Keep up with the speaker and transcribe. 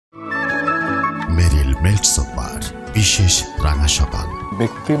Milk super, বিশেষ রাঙা সকাল।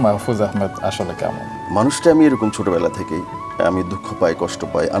 ব্যক্তি মাহফুজ আহমেদ আসলে কেমন? মানুষটা আমি এরকম ছোটবেলা থেকেই আমি দুঃখ পাই, কষ্ট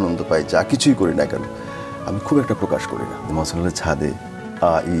পাই, আনন্দ পাই, যা কিছুই করি না কেন আমি খুব একটা প্রকাশ করি না। মশলার ছাদে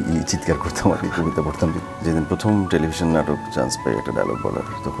চিৎকার করতাম আর কি, কবিতা পড়তাম। যেদিন প্রথম টেলিভিশন নাটক চান্স পাই একটা ডায়লগ বলার,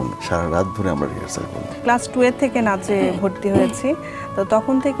 তখন সারা রাত ধরে আমরা রিহার্সাল করলাম। ক্লাস 2 থেকে নাচে ভর্তি হয়েছি, তো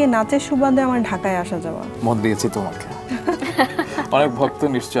তখন থেকে নাচের সুবাদে আমার ঢাকায় আসা যাওয়া। মত দিয়েছি তোমাকে। অনেক ভক্ত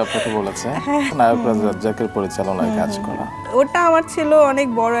নিশ্চয়ই আপনাকে বলেছে নায়ক রাজ্জাকের পরিচালনায় কাজ করা। ওটা আমার ছিল অনেক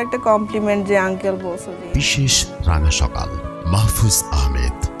বড় একটা কমপ্লিমেন্ট যে আঙ্কেল বলছে। বিশেষ রাঙা সকাল, মাহফুজ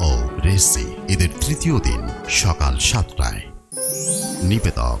আহমেদ ও রেসি, ঈদের তৃতীয় দিন সকাল 7টায়।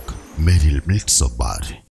 নিবেদক মেরিল মিল্ক সুপার।